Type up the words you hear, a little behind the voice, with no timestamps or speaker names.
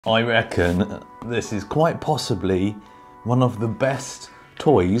I reckon this is quite possibly one of the best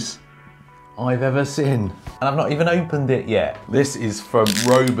toys I've ever seen. And I've not even opened it yet. This is from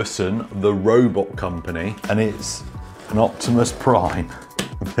Robosen, the robot company, and it's an Optimus Prime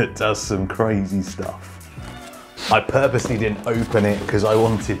that does some crazy stuff. I purposely didn't open it because I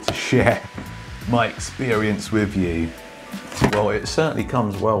wanted to share my experience with you. Well, it certainly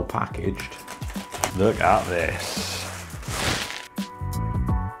comes well packaged. Look at this.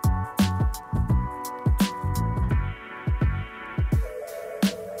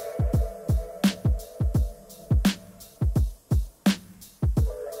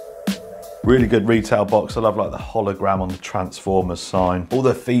 Really good retail box. I love like the hologram on the Transformers sign. All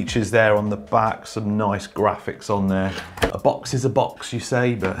the features there on the back, some nice graphics on there. A box is a box, you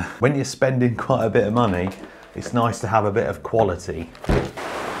say, but when you're spending quite a bit of money, it's nice to have a bit of quality.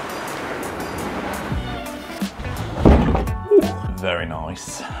 Ooh, very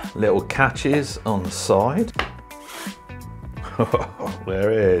nice. Little catches on the side.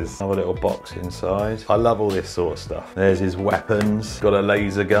 There it is. Have a little box inside. I love all this sort of stuff. There's his weapons. Got a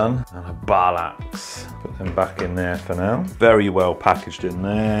laser gun and a ball axe. Put them back in there for now. Very well packaged in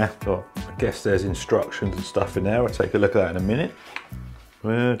there. Got, I guess there's instructions and stuff in there. I'll take a look at that in a minute.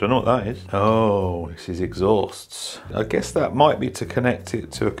 Don't know what that is. Oh, this is exhausts. I guess that might be to connect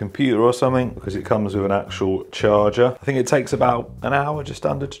it to a computer or something because it comes with an actual charger. I think it takes about an hour just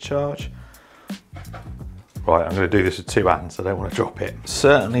under to charge. Right, I'm going to do this with two hands, I don't want to drop it.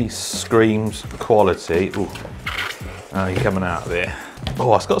 Certainly screams quality. Ooh. How are you coming out of there?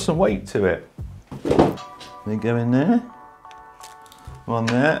 Oh, it's got some weight to it. They go in there. One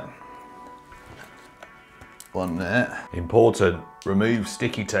there. One there. Important, remove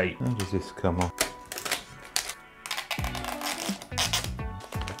sticky tape. How does this come off?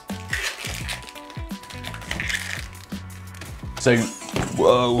 So,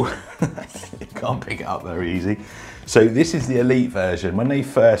 whoa. Can't pick it up very easy. So this is the Elite version. When they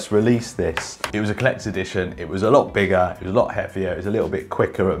first released this, it was a collector's edition. It was a lot bigger, it was a lot heavier, it was a little bit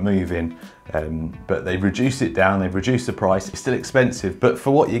quicker at moving, but they've reduced it down, they've reduced the price. It's still expensive, but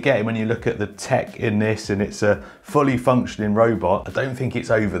for what you're getting when you look at the tech in this, and it's a fully functioning robot, I don't think it's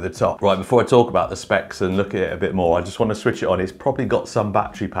over the top. Right, before I talk about the specs and look at it a bit more, I just want to switch it on. It's probably got some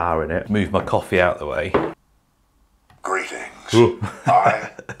battery power in it. Move my coffee out the way. Greetings. I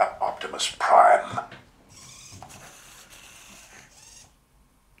am Optimus Prime.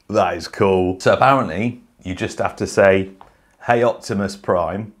 That is cool. So apparently, you just have to say, "Hey Optimus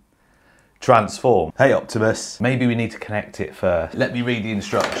Prime, transform." Hey Optimus, maybe we need to connect it first. Let me read the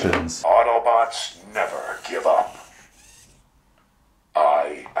instructions. Autobots never give up.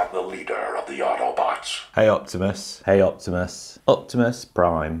 I am the leader of the Autobots. Hey Optimus. Hey Optimus. Optimus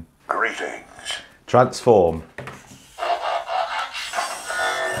Prime. Greetings. Transform.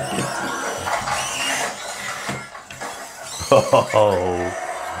 Oh,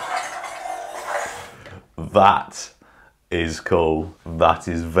 that is cool. That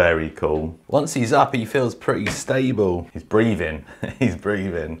is very cool. Once he's up, he feels pretty stable. He's breathing. He's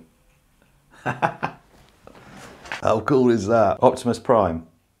breathing. How cool is that? Optimus Prime.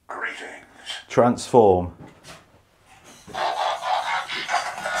 Greetings. Transform.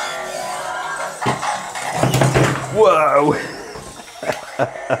 Whoa!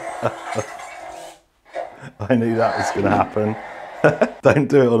 I knew that was going to happen. Don't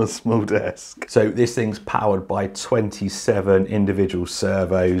do it on a small desk. So this thing's powered by 27 individual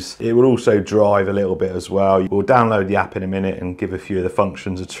servos. It will also drive a little bit as well. We'll download the app in a minute and give a few of the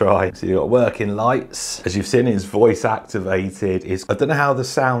functions a try. So you've got working lights. As you've seen, it's voice activated. I don't know how the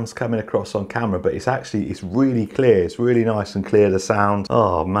sound's coming across on camera, but it's really clear. It's really nice and clear, the sound.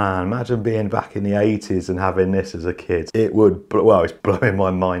 Oh man, imagine being back in the 80s and having this as a kid. It would, well, it's blowing my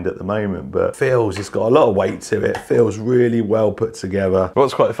mind at the moment, but it's got a lot of weight to it. Feels really well put together.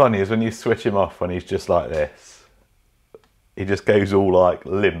 What's quite funny is when you switch him off when he's just like this, he just goes all like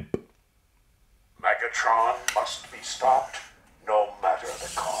limp. Megatron must be stopped, no matter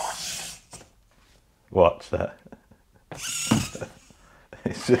the cost. Watch that.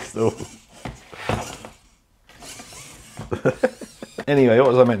 It's just all... Anyway, what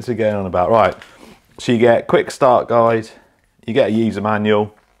was I meant to be going on about? Right, so you get quick start guide, you get a user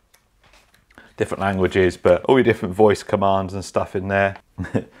manual, different languages, but all your different voice commands and stuff in there.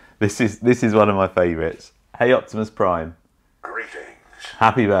 This is one of my favourites. Hey Optimus Prime. Greetings.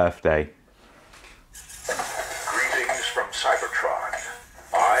 Happy birthday. Greetings from Cybertron.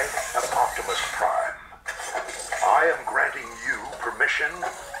 I am Optimus Prime. I am granting you permission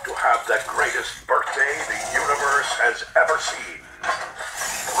to have the greatest birthday the universe has ever seen.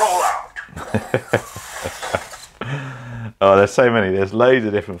 Roll out. Oh, there's so many. There's loads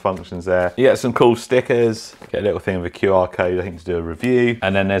of different functions there. You get some cool stickers. Get a little thing with a QR code, I think, to do a review.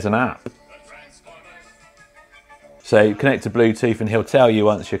 And then there's an app. So connect to Bluetooth and he'll tell you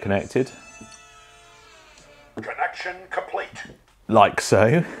once you're connected. Connection complete. Like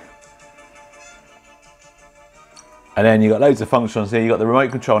so. And then you've got loads of functions here. You've got the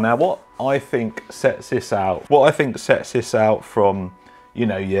remote control. Now, what I think sets this out from, you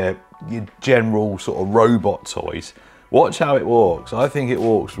know, your general sort of robot toys. Watch how it walks. I think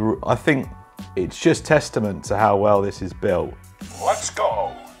it's just testament to how well this is built. Let's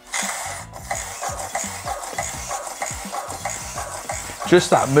go. Just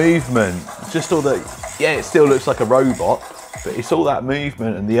that movement, just all the, yeah, it still looks like a robot, but it's all that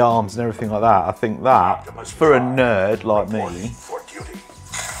movement and the arms and everything like that. I think that, for a nerd like me, For duty.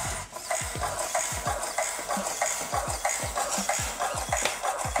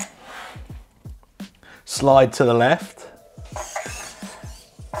 slide to the left,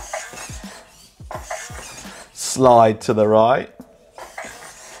 slide to the right,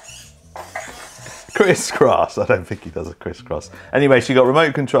 crisscross. I don't think he does a crisscross. Anyway, so you got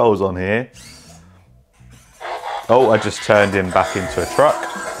remote controls on here. Oh, I just turned him back into a truck.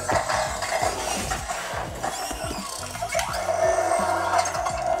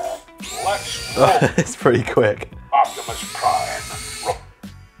 It's pretty quick. Optimus Prime.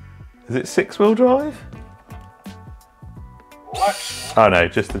 Is it 6-wheel drive? Let's Oh no,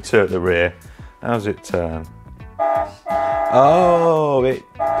 just the two at the rear. How's it turn? Oh, it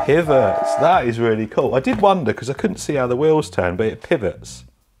pivots. That is really cool. I did wonder because I couldn't see how the wheels turn, but it pivots.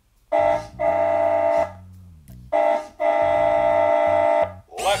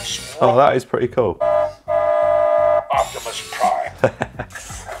 let's Oh, that is pretty cool. Optimus Prime.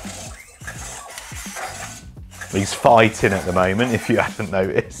 He's fighting at the moment, if you haven't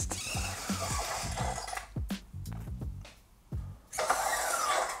noticed.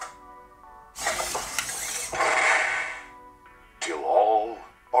 Till all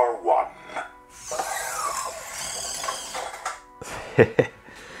are one.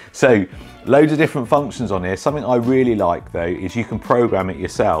 So, loads of different functions on here. Something I really like though is you can program it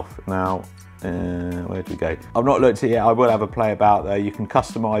yourself. Now, where do we go? I've not looked at it yet. I will have a play about there. You can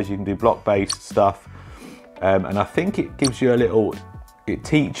customize, you can do block-based stuff. And I think it gives you a little, it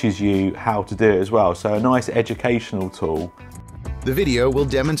teaches you how to do it as well. So a nice educational tool. The video will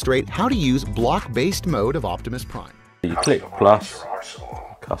demonstrate how to use block-based mode of Optimus Prime. You click plus,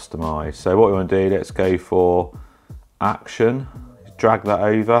 customize. So what we want to do, let's go for action. Drag that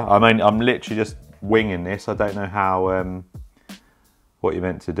over. I mean, I'm literally just winging this. I don't know how, what you're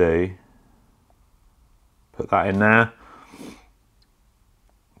meant to do. Put that in there.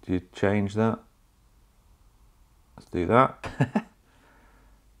 Do you change that? Let's do that.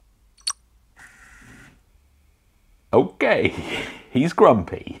 Okay, he's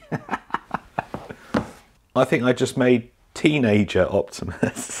grumpy. I think I just made teenager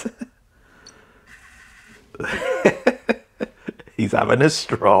Optimus. He's having a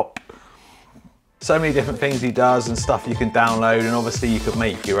strop. So many different things he does and stuff you can download, and obviously you could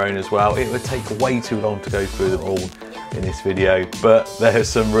make your own as well. It would take way too long to go through them all in this video, but there's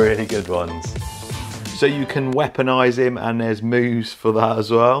some really good ones. So you can weaponize him, and there's moves for that as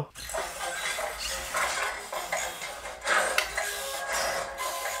well.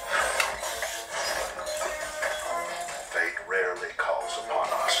 Fate rarely calls upon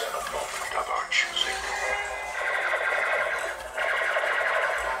us in a moment of our choosing.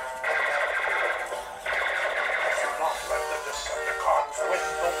 Do not let the Decepticons win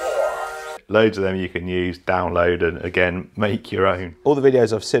the war. Loads of them you can use, download, and again, make your own. All the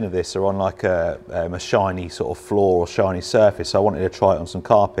videos I've seen of this are on like a shiny sort of floor or shiny surface, so I wanted to try it on some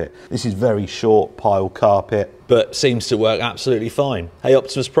carpet. This is very short pile carpet, but seems to work absolutely fine. Hey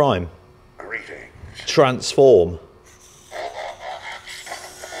Optimus Prime. Greetings. Transform.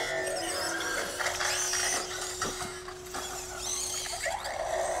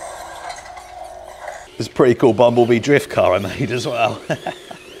 This is a pretty cool Bumblebee drift car I made as well.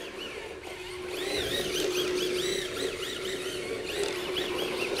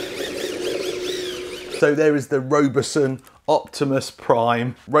 So there is the Robosen Optimus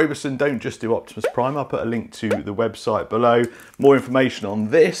Prime. Robosen don't just do Optimus Prime. I'll put a link to the website below. More information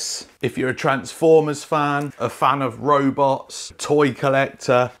on this. If you're a Transformers fan, a fan of robots, toy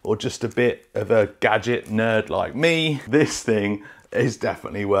collector, or just a bit of a gadget nerd like me, this thing is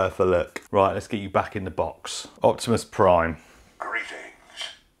definitely worth a look. Right, let's get you back in the box. Optimus Prime. Greetings.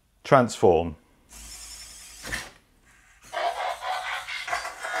 Transform.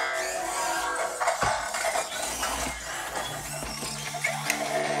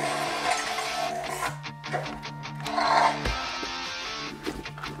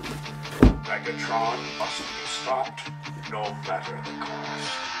 Megatron must be stopped, no matter the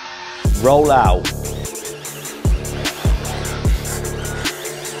cost. Roll out.